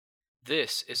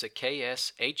This is a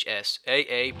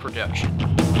KSHSAA production.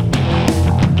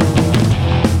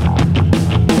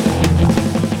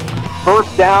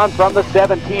 First down from the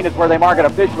 17 is where they mark it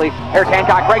officially. Here's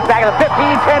Hancock, breaks back at the 15,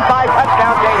 10-5,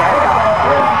 touchdown, Jade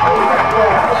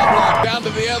Hancock. Down to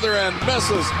the other end,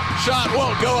 misses. Shot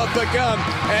won't go up the gun,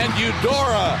 and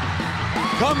Eudora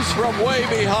comes from way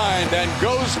behind and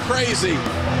goes crazy.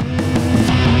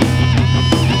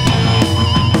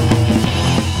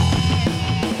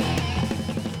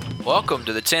 Welcome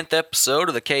to the 10th episode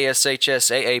of the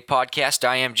KSHSAA podcast.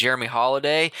 I am Jeremy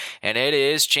Holiday, and it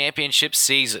is championship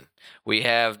season. We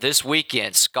have this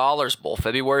weekend, Scholars Bowl,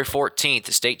 February 14th,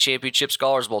 the state championship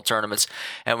Scholars Bowl tournaments.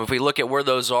 And if we look at where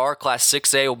those are, Class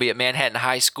 6A will be at Manhattan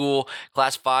High School,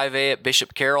 Class 5A at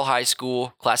Bishop Carroll High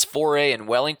School, Class 4A in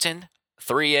Wellington,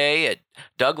 3A at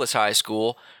Douglas High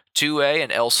School, 2A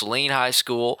in El Saline High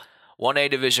School, 1A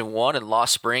Division I in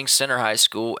Lost Springs Center High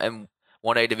School, and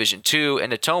 1A Division II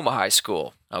in Natoma High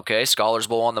School. Okay, Scholars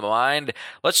Bowl on the mind.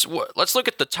 Let's look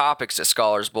at the topics that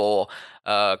Scholars Bowl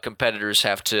competitors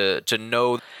have to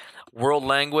know: world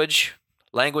language,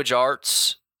 language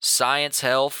arts, science,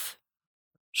 health,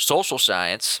 social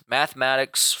science,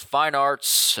 mathematics, fine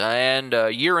arts, and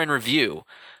year in review.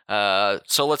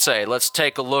 So let's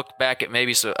take a look back at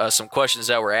maybe some questions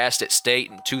that were asked at state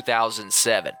in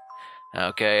 2007.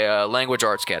 Okay, language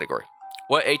arts category.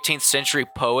 What 18th century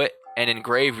poet and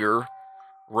engraver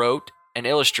wrote and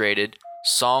illustrated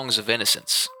Songs of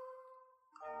Innocence?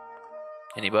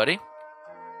 Anybody?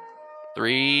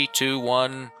 3, 2,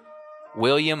 1.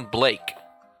 William Blake.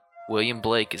 William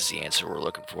Blake is the answer we're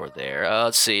looking for there.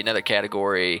 Let's see, another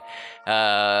category.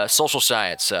 Social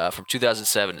science from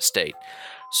 2007 at state.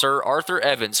 Sir Arthur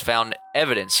Evans found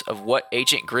evidence of what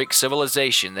ancient Greek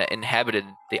civilization that inhabited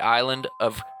the island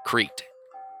of Crete?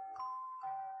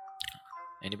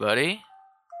 Anybody?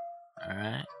 All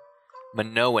right.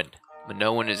 Minoan.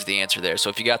 Minoan is the answer there. So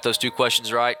if you got those two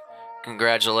questions right,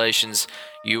 congratulations.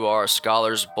 You are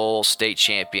Scholars Bowl state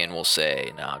champion, we'll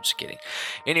say. No, I'm just kidding.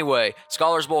 Anyway,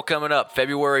 Scholars Bowl coming up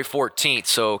February 14th.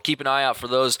 So keep an eye out for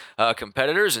those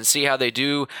competitors and see how they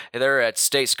do there at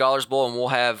State Scholars Bowl, and we'll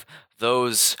have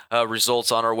those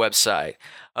results on our website.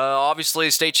 Obviously,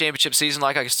 state championship season,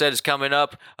 like I said, is coming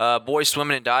up. Boys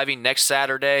swimming and diving next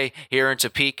Saturday here in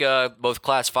Topeka, both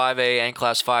Class 5A and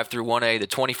Class 5 through 1A, the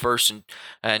 21st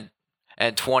and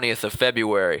 20th of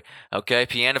February. Okay,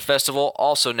 Piano Festival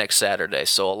also next Saturday.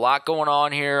 So a lot going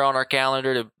on here on our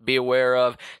calendar to be aware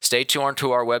of. Stay tuned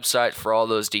to our website for all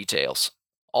those details.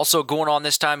 Also going on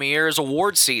this time of year is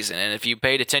award season, and if you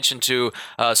paid attention to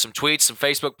some tweets, some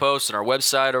Facebook posts, and our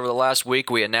website over the last week,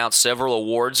 we announced several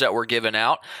awards that were given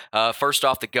out. First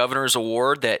off, the Governor's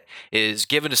Award that is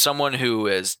given to someone who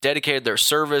has dedicated their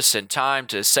service and time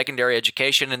to secondary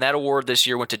education, and that award this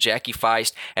year went to Jackie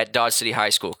Feist at Dodge City High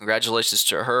School. Congratulations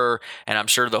to her, and I'm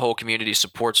sure the whole community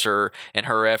supports her in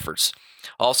her efforts.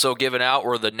 Also given out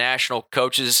were the National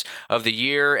Coaches of the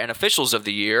Year and Officials of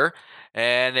the Year.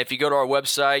 And if you go to our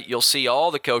website, you'll see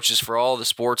all the coaches for all the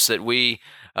sports that we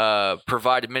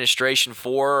provide administration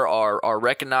for are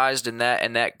recognized in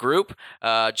that group.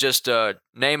 Just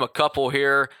name a couple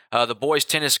here. The boys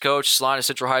tennis coach, Salina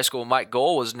Central High School, Mike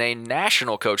Gold, was named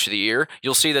National Coach of the Year.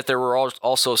 You'll see that there were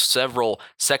also several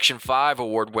Section 5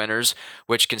 award winners,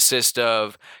 which consist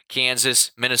of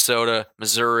Kansas, Minnesota,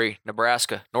 Missouri,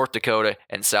 Nebraska, North Dakota,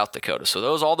 and South Dakota. So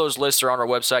all those lists are on our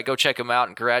website. Go check them out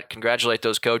and congratulate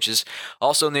those coaches.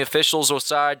 Also on the officials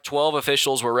side, 12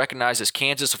 officials were recognized as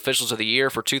Kansas Officials of the Year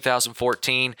for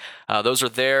 2014. Those are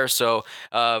there. So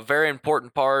very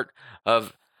important part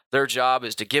of their job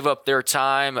is to give up their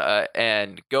time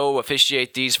and go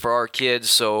officiate these for our kids.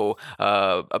 So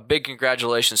a big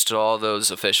congratulations to all those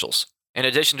officials. In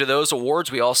addition to those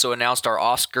awards, we also announced our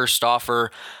Oscar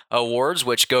Stauffer Awards,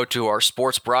 which go to our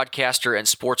Sports Broadcaster and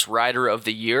Sports Writer of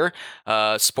the Year.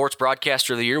 Sports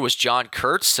Broadcaster of the Year was John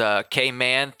Kurtz,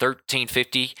 K-Man,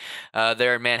 1350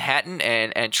 there in Manhattan,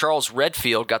 and Charles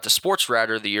Redfield got the Sports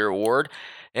Writer of the Year award.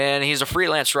 And he's a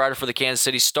freelance writer for the Kansas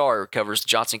City Star, who covers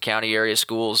Johnson County area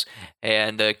schools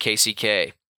and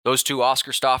KCK. Those two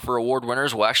Oscar Stauffer Award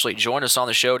winners will actually join us on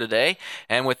the show today.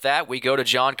 And with that, we go to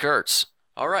John Kurtz.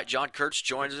 All right, John Kurtz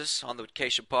joins us on the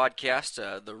Vacation Podcast,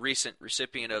 the recent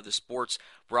recipient of the Sports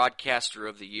Broadcaster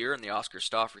of the Year in the Oscar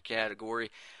Stauffer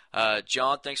category.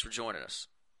 John, thanks for joining us.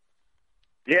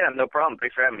 Yeah, no problem.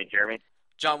 Thanks for having me, Jeremy.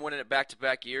 John, winning it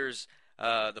back-to-back years,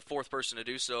 the fourth person to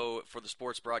do so for the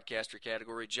Sports Broadcaster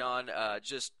category. John,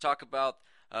 just talk about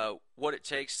what it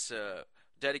takes to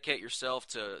dedicate yourself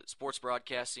to sports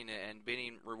broadcasting and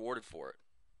being rewarded for it.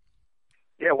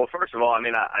 Yeah, well, first of all, I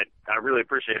mean, I really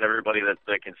appreciate everybody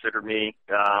that considered me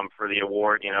for the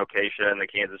award, KSHA and the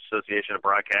Kansas Association of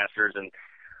Broadcasters. And,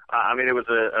 I mean, it was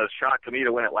a shock to me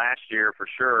to win it last year for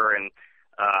sure, and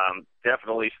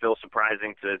definitely still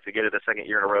surprising to get it the second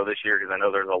year in a row this year, because I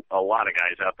know there's a lot of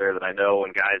guys out there that I know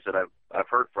and guys that I've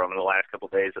heard from in the last couple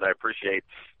of days that I appreciate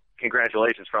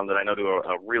congratulations from, that I know do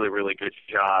a really, really good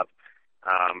job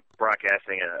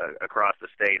broadcasting across the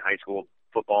state, high school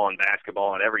football and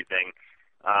basketball and everything.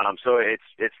 So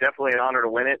it's definitely an honor to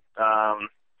win it.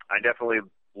 I definitely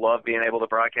love being able to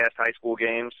broadcast high school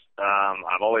games.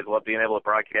 I've always loved being able to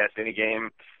broadcast any game,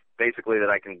 basically that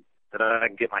I can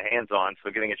get my hands on.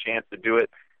 So getting a chance to do it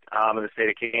in the state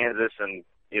of Kansas, and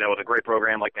with a great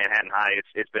program like Manhattan High,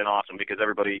 it's been awesome, because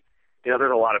everybody,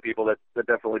 there's a lot of people that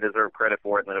definitely deserve credit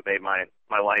for it and that have made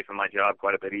my life and my job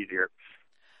quite a bit easier.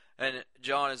 And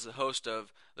John is the host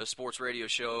of the sports radio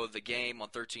show The Game on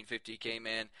 1350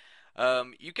 K-Man.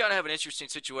 You kind of have an interesting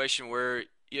situation where,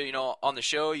 on the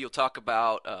show you'll talk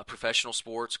about professional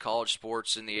sports, college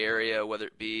sports in the area, whether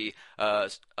it be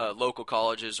local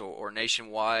colleges or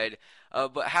nationwide.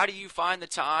 But how do you find the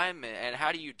time, and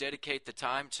how do you dedicate the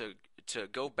time to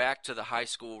go back to the high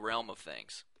school realm of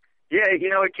things? Yeah,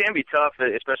 it can be tough,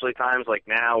 especially times like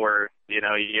now where, you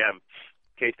have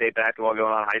K-State basketball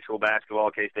going on, high school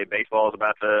basketball, K-State baseball is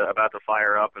about to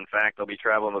fire up. In fact, I'll be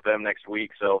traveling with them next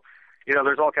week. So,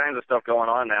 there's all kinds of stuff going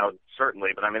on now,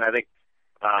 certainly. But, I mean, I think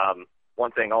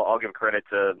one thing I'll give credit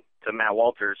to Matt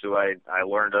Walters, who I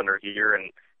learned under here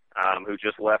and who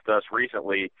just left us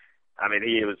recently. I mean,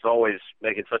 he was always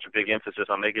making such a big emphasis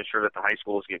on making sure that the high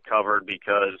schools get covered,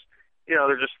 because,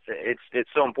 they're just it's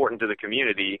so important to the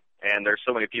community, and there's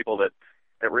so many people that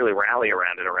really rally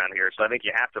around it around here. So I think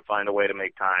you have to find a way to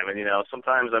make time. And,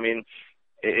 sometimes, I mean,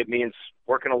 it means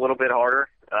working a little bit harder,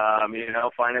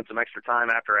 finding some extra time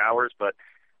after hours. But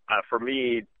for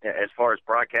me, as far as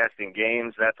broadcasting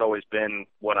games, that's always been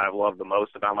what I've loved the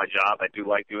most about my job. I do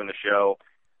like doing the show.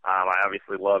 I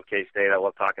obviously love K-State. I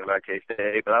love talking about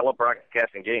K-State, but I love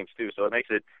broadcasting games too. So it makes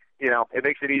it, it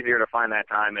makes it easier to find that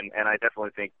time. And I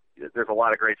definitely think there's a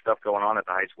lot of great stuff going on at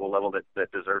the high school level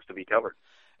that deserves to be covered.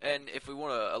 And if we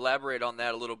want to elaborate on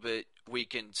that a little bit, we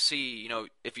can see,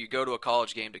 if you go to a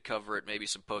college game to cover it, maybe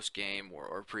some post-game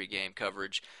or pre-game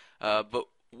coverage. But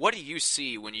what do you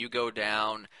see when you go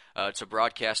down to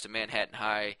broadcast at Manhattan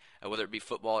High, whether it be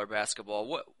football or basketball?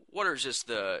 What are just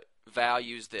the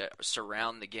values that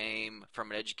surround the game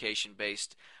from an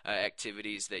education-based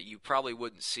activities that you probably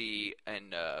wouldn't see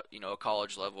in a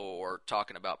college level or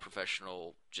talking about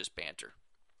professional just banter?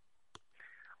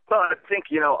 Well, I think,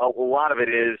 a lot of it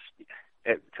is,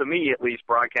 to me at least,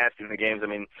 broadcasting the games. I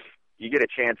mean, you get a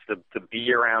chance to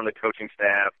be around the coaching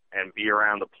staff and be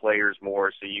around the players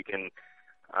more, so you can,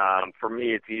 for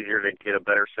me, it's easier to get a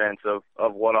better sense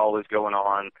of what all is going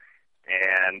on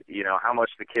and, how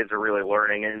much the kids are really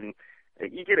learning. And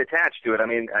you get attached to it. I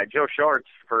mean, Joe Schartz,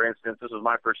 for instance, this was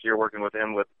my first year working with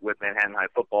him with Manhattan High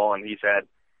football, and he's had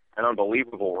an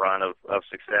unbelievable run of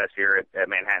success here at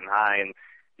Manhattan High. And,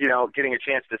 getting a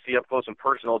chance to see up close and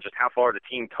personal just how far the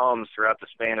team comes throughout the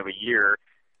span of a year,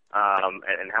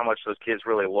 and how much those kids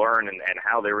really learn and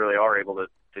how they really are able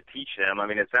to teach them. I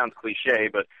mean, it sounds cliche,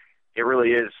 but it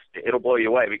really is. It'll blow you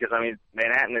away, because, I mean,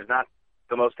 Manhattan is not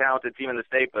the most talented team in the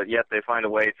state, but yet they find a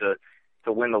way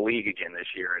to win the league again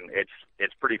this year. And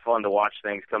it's pretty fun to watch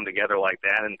things come together like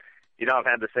that. And, I've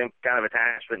had the same kind of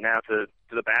attachment now to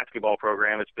the basketball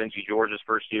program. It's Benji George's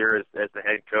first year as the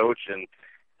head coach, and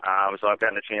so I've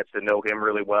gotten a chance to know him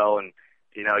really well. And,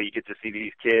 you get to see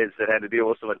these kids that had to deal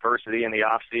with some adversity in the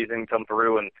off season come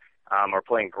through and are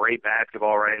playing great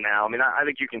basketball right now. I mean, I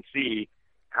think you can see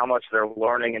how much they're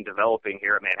learning and developing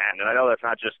here at Manhattan. And I know that's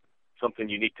not just something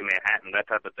unique to Manhattan. That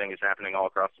type of thing is happening all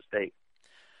across the state.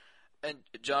 And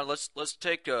John, let's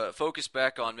take a focus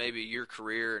back on maybe your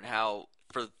career and how,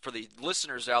 for the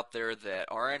listeners out there that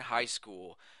are in high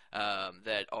school,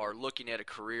 that are looking at a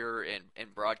career in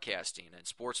broadcasting and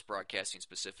sports broadcasting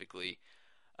specifically,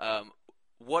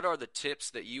 what are the tips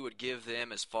that you would give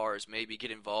them as far as maybe get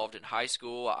involved in high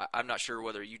school? I'm not sure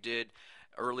whether you did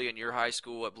early in your high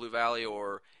school at Blue Valley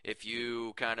or if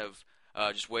you kind of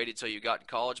just waited till you got in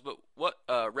college, but what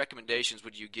recommendations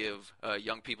would you give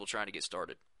young people trying to get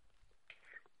started?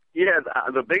 Yeah,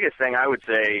 the biggest thing I would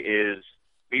say is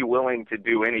be willing to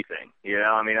do anything.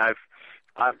 I mean,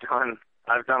 I've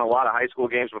done a lot of high school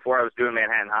games before I was doing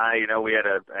Manhattan High. We had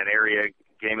an area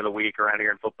game of the week around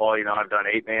here in football. I've done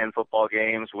 8-man football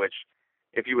games, which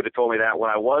if you would have told me that when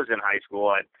I was in high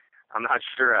school, I'm not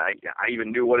sure I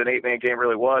even knew what an 8-man game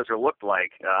really was or looked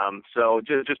like. So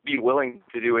just be willing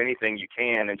to do anything you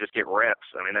can and just get reps.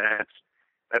 I mean,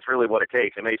 that's really what it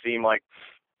takes. It may seem like,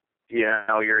 you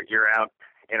know, you're out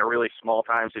in a really small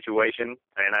time situation,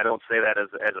 and I don't say that as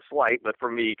a slight, but for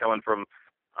me, coming from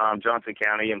Johnson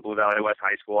County and Blue Valley West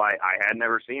High School, I had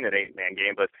never seen an 8-man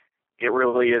game, but it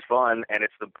really is fun, and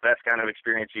it's the best kind of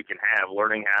experience you can have,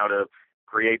 learning how to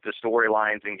create the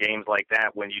storylines in games like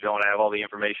that when you don't have all the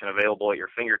information available at your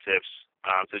fingertips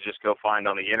to just go find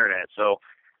on the internet. So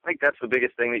I think that's the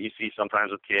biggest thing that you see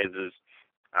sometimes with kids is,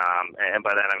 and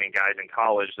by that I mean guys in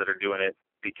college that are doing it,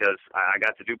 because I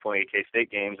got to do plenty of K-State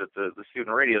games at the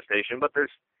student radio station, but there's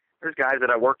guys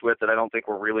that I worked with that I don't think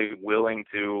were really willing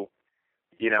to,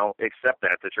 you know, accept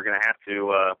that you're going to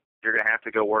have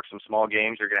to go work some small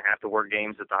games. You're going to have to work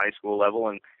games at the high school level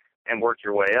and work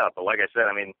your way up. But like I said,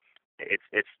 I mean,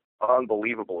 it's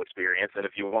unbelievable experience, and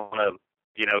if you want to,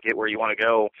 you know, get where you want to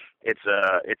go, it's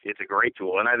a great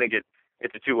tool, and I think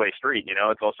it's a two-way street. You know,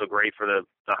 it's also great for the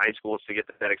high schools to get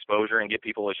that exposure and give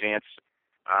people a chance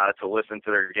to listen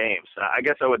to their games. I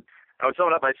guess I would sum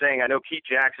it up by saying I know Keith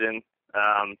Jackson,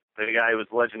 the guy who was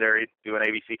legendary doing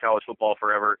ABC college football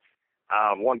forever.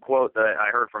 One quote that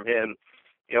I heard from him,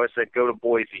 he always said, "Go to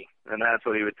Boise," and that's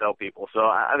what he would tell people. So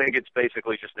I think it's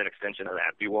basically just an extension of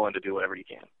that. Be willing to do whatever you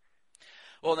can.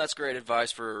 Well, that's great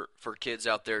advice for kids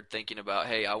out there thinking about,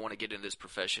 hey, I want to get into this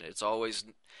profession. It's always,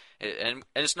 and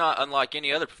it's not unlike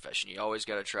any other profession. You always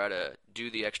got to try to do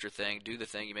the extra thing, do the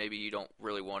thing maybe you don't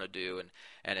really want to do,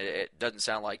 and it doesn't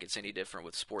sound like it's any different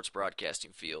with the sports broadcasting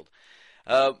field.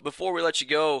 Before we let you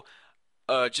go,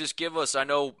 just give us, I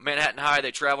know Manhattan High,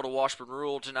 they travel to Washburn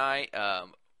Rural tonight.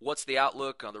 What's the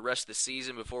outlook on the rest of the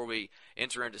season before we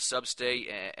enter into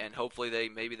sub-state, and hopefully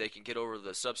maybe they can get over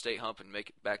the sub-state hump and make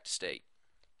it back to state?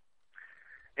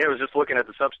 Yeah, I was just looking at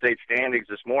the sub-state standings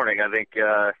this morning. I think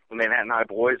the Manhattan High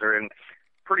boys are in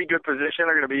pretty good position.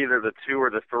 They're going to be either the 2 or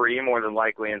the 3, more than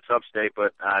likely, in sub-state,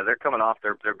 but they're coming off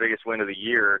their biggest win of the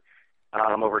year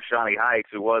over Shawnee Heights,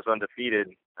 who was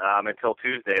undefeated until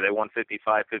Tuesday. They won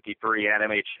 55-53 at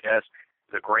MHS.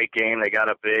 It was a great game. They got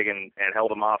up big and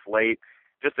held them off late.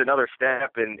 Just another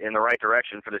step in the right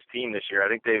direction for this team this year. I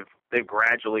think they've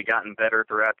gradually gotten better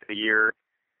throughout the year.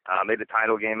 Made the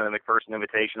title game in the McPherson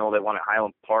Invitational. They won at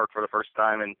Highland Park for the first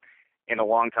time in a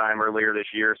long time earlier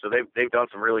this year. So they've done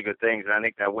some really good things, and I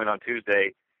think that win on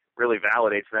Tuesday really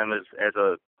validates them as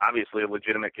obviously a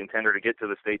legitimate contender to get to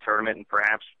the state tournament and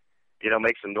perhaps, you know,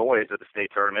 make some noise at the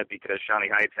state tournament, because Shawnee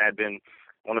Heights had been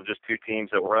one of just 2 teams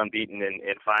that were unbeaten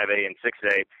in 5A and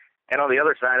 6A. And on the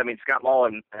other side, I mean, Scott Mull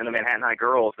and the Manhattan High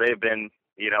girls, they've been,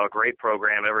 you know, a great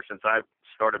program ever since I've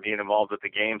started being involved with the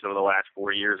games over the last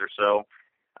 4 years or so.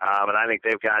 And I think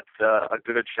they've got a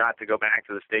good shot to go back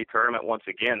to the state tournament once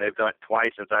again. They've done it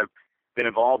twice since I've been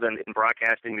involved in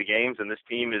broadcasting the games, and this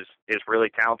team is really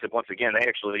talented once again. They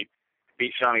actually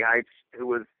beat Shawnee Heights, who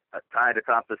was tied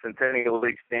atop the Centennial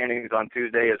League standings on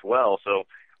Tuesday as well. So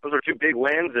those are 2 big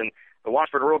wins, and the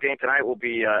Washburn Rural game tonight will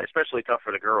be especially tough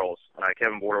for the girls.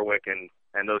 Kevin Borderwick and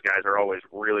those guys are always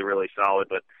really, really solid,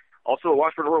 but also the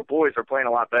Washburn Rural boys are playing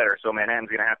a lot better, so Manhattan's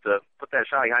going to have to put that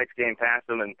Shawnee Heights game past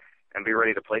them and be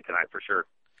ready to play tonight for sure.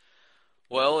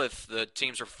 Well, if the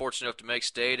teams are fortunate enough to make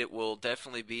state, it will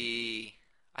definitely be,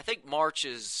 I think March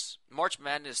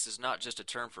Madness is not just a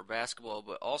term for basketball,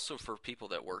 but also for people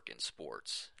that work in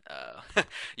sports.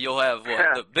 You'll have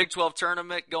the Big 12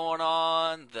 tournament going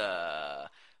on, the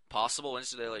possible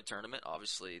NCAA tournament.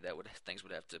 Obviously, things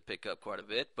would have to pick up quite a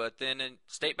bit, but then in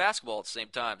state basketball at the same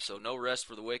time, so no rest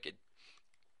for the wicked.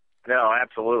 No,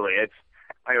 absolutely. It's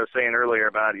like I was saying earlier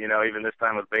about, you know, even this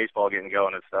time with baseball getting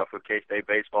going and stuff, with K-State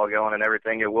baseball going and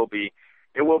everything, it will be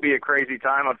a crazy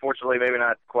time. Unfortunately, maybe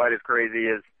not quite as crazy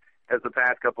as the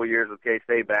past couple of years with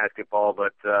K-State basketball,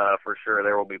 but for sure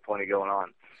there will be plenty going on.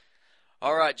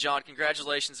 All right, John,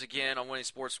 congratulations again on winning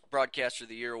Sports Broadcaster of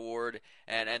the Year award,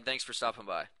 and thanks for stopping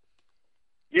by.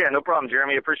 Yeah, no problem,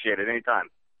 Jeremy. Appreciate it. Anytime.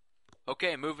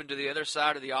 Okay, moving to the other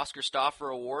side of the Oscar Stauffer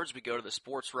Awards, we go to the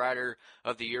Sports Writer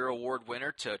of the Year award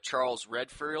winner, to Charles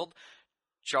Redfield.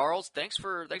 Charles, thanks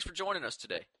for joining us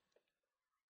today.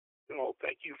 Well,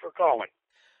 thank you for calling.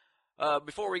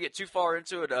 Before we get too far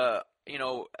into it, you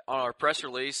know, on our press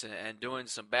release and doing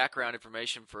some background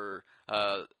information for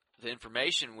the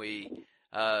information, we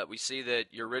see that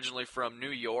you're originally from New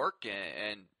York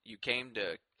and you came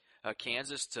to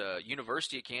Kansas, to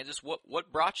University of Kansas.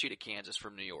 What brought you to Kansas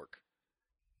from New York?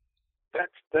 That's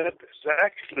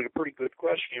actually a pretty good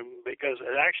question, because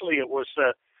it was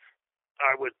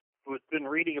I would been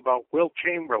reading about Wilt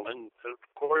Chamberlain. Of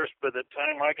course, by the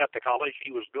time I got to college,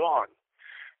 he was gone,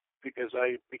 because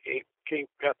I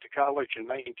got to college in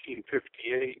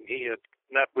 1958, and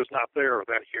that was not there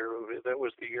that year. That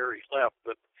was the year he left.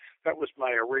 But that was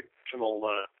my original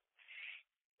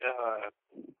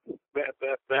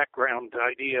background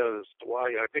idea as to why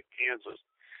I picked Kansas.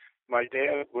 My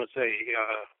dad was a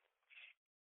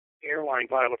airline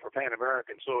pilot for Pan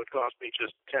American, so it cost me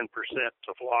just 10%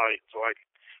 to fly, so I could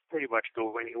pretty much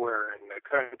go anywhere in the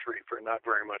country for not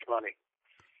very much money.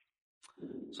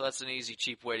 So that's an easy,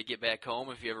 cheap way to get back home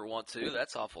if you ever want to.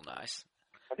 That's awful nice.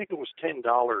 I think it was $10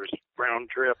 round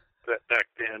trip. That back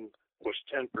then was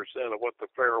 10% of what the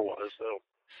fare was. So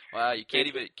wow, you can't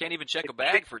even check a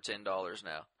bag for $10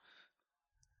 now.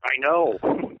 I know.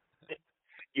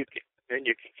 You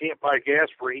can't buy gas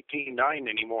for $18.9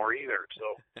 anymore either.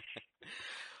 So.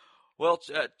 Well,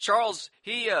 Charles,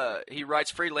 he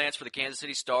writes freelance for the Kansas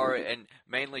City Star and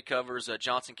mainly covers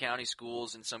Johnson County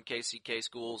schools and some KCK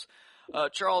schools.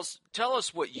 Charles, tell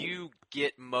us what you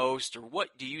get most, or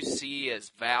what do you see as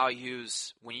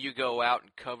values when you go out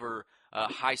and cover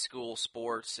high school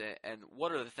sports, and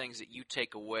what are the things that you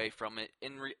take away from it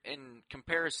in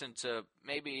comparison to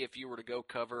maybe if you were to go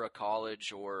cover a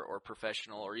college or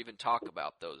professional, or even talk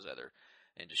about those other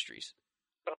industries?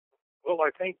 Well,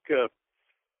 I think the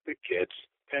kids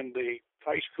and the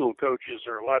high school coaches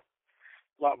are a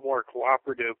lot more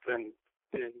cooperative, and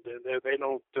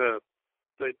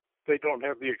they don't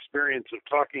have the experience of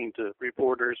talking to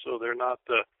reporters, so they're not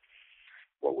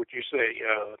what would you say,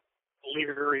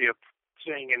 leery of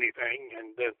saying anything,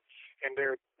 and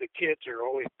the kids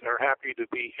are happy to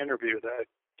be interviewed. I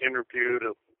interviewed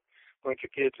a bunch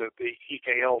of kids at the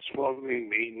EKL swimming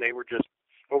meet, and they were just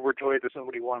overjoyed that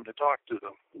somebody wanted to talk to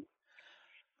them.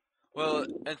 Well,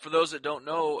 and for those that don't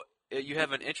know, you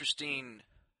have an interesting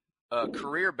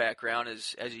career background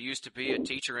as you used to be a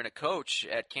teacher and a coach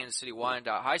at Kansas City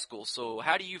Wyandotte High School. So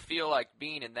how do you feel like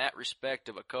being in that respect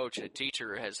of a coach and a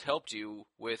teacher has helped you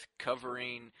with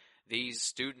covering these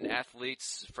student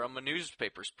athletes from a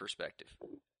newspaper's perspective?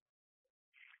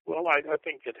 Well, I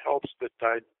think it helps that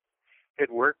I had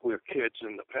worked with kids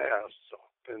in the past,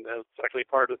 and that's actually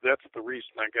that's the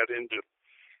reason I got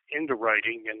into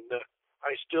writing, and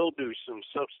I still do some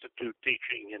substitute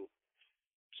teaching in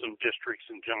some districts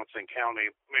in Johnson County,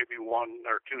 maybe 1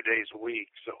 or 2 days a week.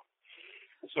 So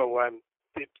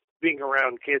being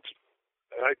around kids,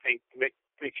 I think,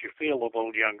 makes you feel a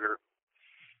little younger.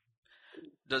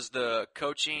 Does the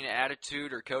coaching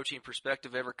attitude or coaching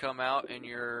perspective ever come out in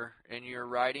your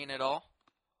writing at all?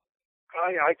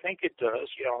 I think it does,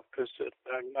 yeah, because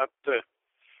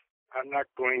I'm not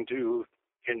going to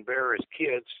embarrass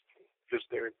kids, because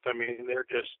there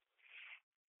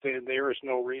is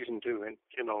no reason to,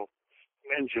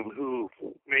 mention who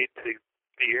made the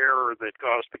error that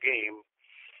caused the game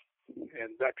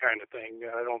and that kind of thing.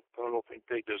 I don't think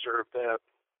they deserve that.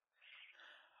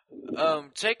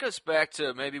 Take us back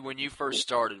to maybe when you first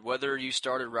started, whether you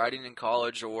started writing in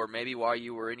college or maybe while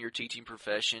you were in your teaching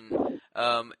profession.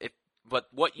 But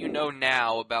what you know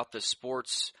now about the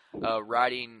sports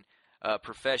writing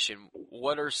profession,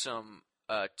 what are some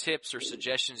tips or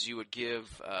suggestions you would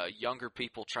give younger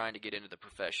people trying to get into the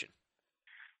profession?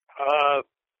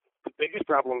 The biggest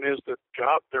problem is that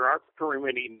there aren't very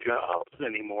many jobs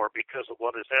anymore because of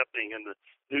what is happening in the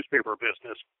newspaper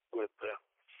business with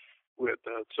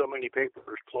so many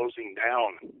papers closing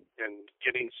down and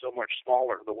getting so much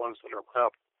smaller, the ones that are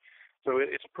left. So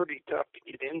it's pretty tough to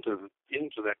get into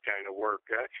that kind of work,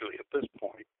 actually, at this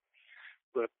point.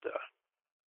 But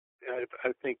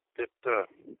I think that the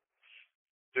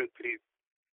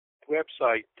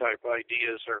website type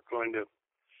ideas are going to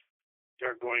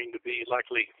be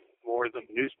likely more than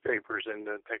newspapers in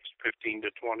the next 15 to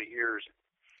 20 years.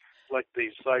 Like the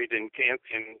site in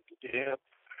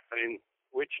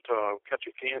Wichita,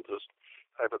 Ketchick, Kansas,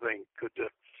 type of thing could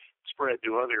spread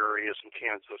to other areas in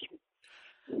Kansas.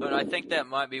 But I think that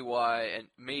might be why, and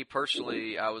me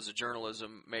personally, I was a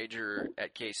journalism major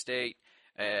at K-State,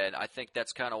 and I think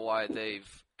that's kind of why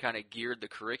they've kind of geared the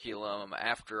curriculum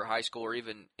after high school, or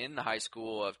even in the high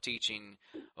school, of teaching,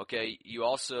 okay, you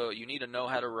need to know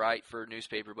how to write for a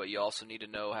newspaper, but you also need to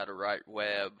know how to write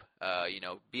web,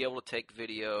 be able to take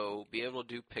video, be able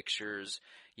to do pictures.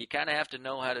 You kind of have to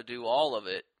know how to do all of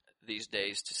it these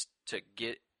days to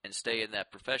get and stay in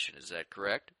that profession. Is that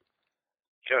correct?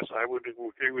 Yes, I would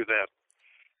agree with that.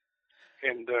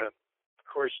 And, of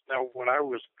course, now when I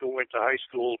was going to high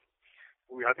school,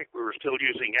 I think we were still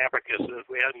using abacuses.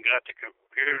 We hadn't got to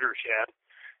computers yet,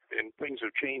 and things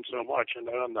have changed so much. And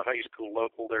on the high school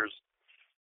level, there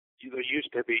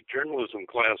used to be journalism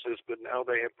classes, but now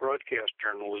they have broadcast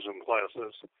journalism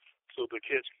classes. So the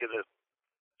kids get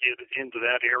into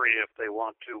that area if they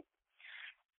want to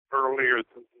earlier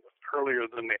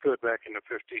than they could back in the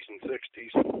 50s and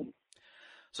 60s.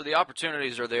 So the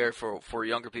opportunities are there for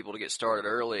younger people to get started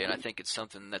early, and I think it's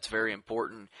something that's very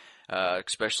important,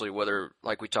 especially whether,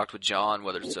 like we talked with John,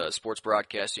 whether it's sports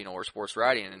broadcasting or sports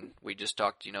writing, and we just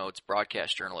talked, it's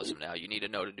broadcast journalism now. You need to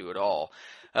know to do it all.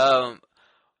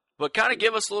 But kind of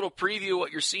give us a little preview of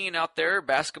what you're seeing out there.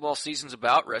 Basketball season's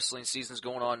about, wrestling season's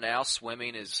going on now,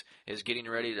 swimming is getting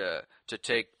ready to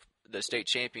take the state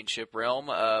championship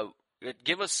realm.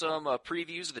 Give us some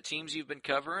previews of the teams you've been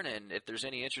covering, and if there's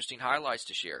any interesting highlights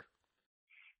to share.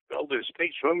 Well, the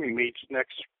state swimming meets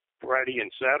next Friday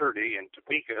and Saturday in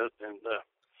Topeka, and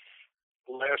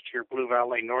last year Blue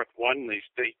Valley North won the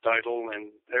state title,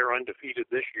 and they're undefeated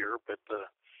this year, but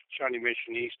Shawnee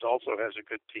Mission East also has a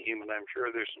good team, and I'm sure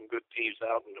there's some good teams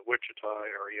out in the Wichita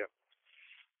area.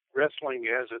 Wrestling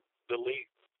has the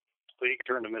league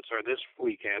tournaments are this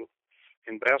weekend.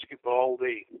 In basketball,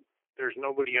 there's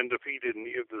nobody undefeated in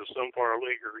either the Sunflower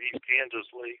League or East Kansas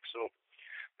League, so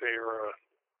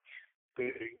the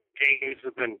games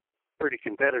have been pretty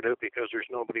competitive because there's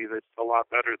nobody that's a lot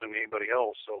better than anybody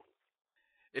else. So,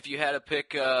 if you had to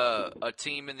pick a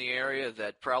team in the area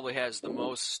that probably has the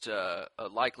most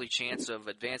likely chance of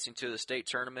advancing to the state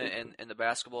tournament in the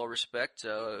basketball respect,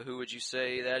 who would you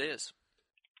say that is?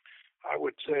 I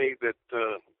would say that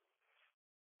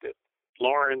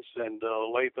Lawrence and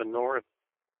Olathe North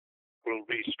will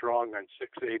be strong on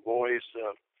 6A boys.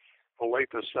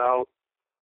 Olathe South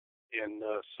in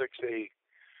 6A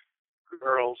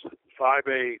girls,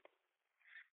 5A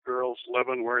girls,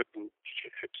 Leavenworth and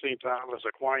St. Thomas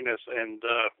Aquinas, and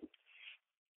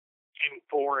in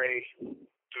 4A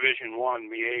Division I,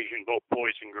 Miege, and both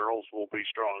boys and girls will be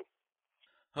strong.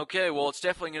 Okay, well, it's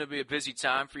definitely going to be a busy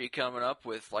time for you coming up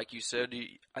with, like you said,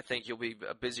 I think you'll be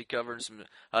busy covering some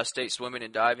state swimming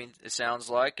and diving, it sounds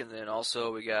like, and then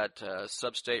also we got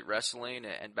sub-state wrestling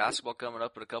and basketball coming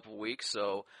up in a couple weeks,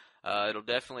 so it'll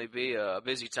definitely be a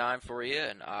busy time for you,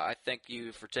 and I thank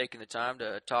you for taking the time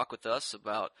to talk with us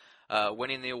about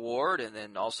winning the award and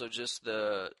then also just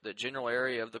the general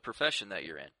area of the profession that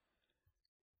you're in.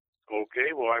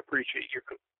 Okay, well, I appreciate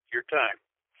your time.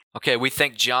 Okay, we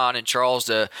thank John and Charles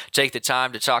to take the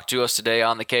time to talk to us today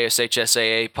on the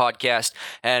KSHSAA podcast,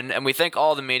 and we thank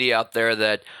all the media out there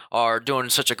that are doing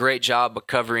such a great job of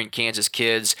covering Kansas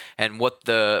kids and what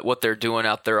they're doing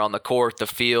out there on the court, the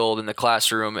field, in the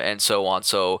classroom, and so on.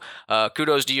 So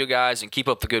kudos to you guys, and keep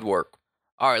up the good work.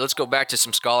 All right, let's go back to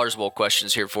some Scholars Bowl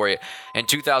questions here for you. In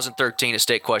 2013, a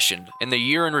state question. In the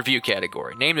Year in Review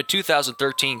category, name the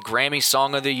 2013 Grammy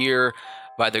Song of the Year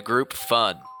by the group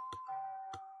Fun.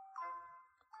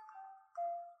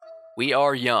 We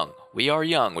Are Young. We Are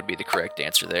Young would be the correct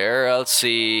answer there. Let's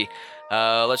see.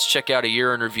 Let's check out a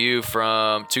Year in Review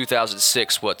from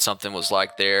 2006, what something was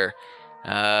like there.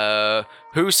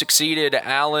 Who succeeded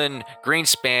Alan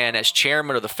Greenspan as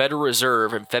chairman of the Federal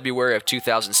Reserve in February of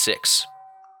 2006?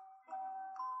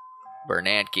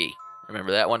 Bernanke.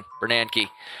 Remember that one? Bernanke.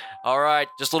 All right,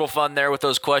 just a little fun there with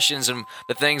those questions and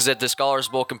the things that the Scholars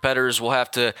Bowl competitors will have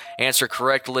to answer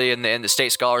correctly in the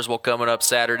State Scholars Bowl coming up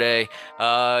Saturday.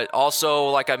 Also,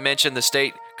 like I mentioned, the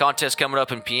state contest coming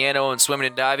up in piano and swimming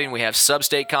and diving. We have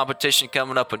sub-state competition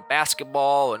coming up in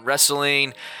basketball and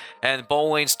wrestling, and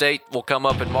bowling state will come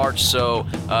up in March. So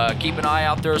keep an eye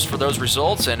out there for those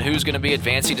results and who's going to be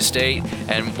advancing to state,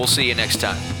 and we'll see you next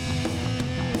time.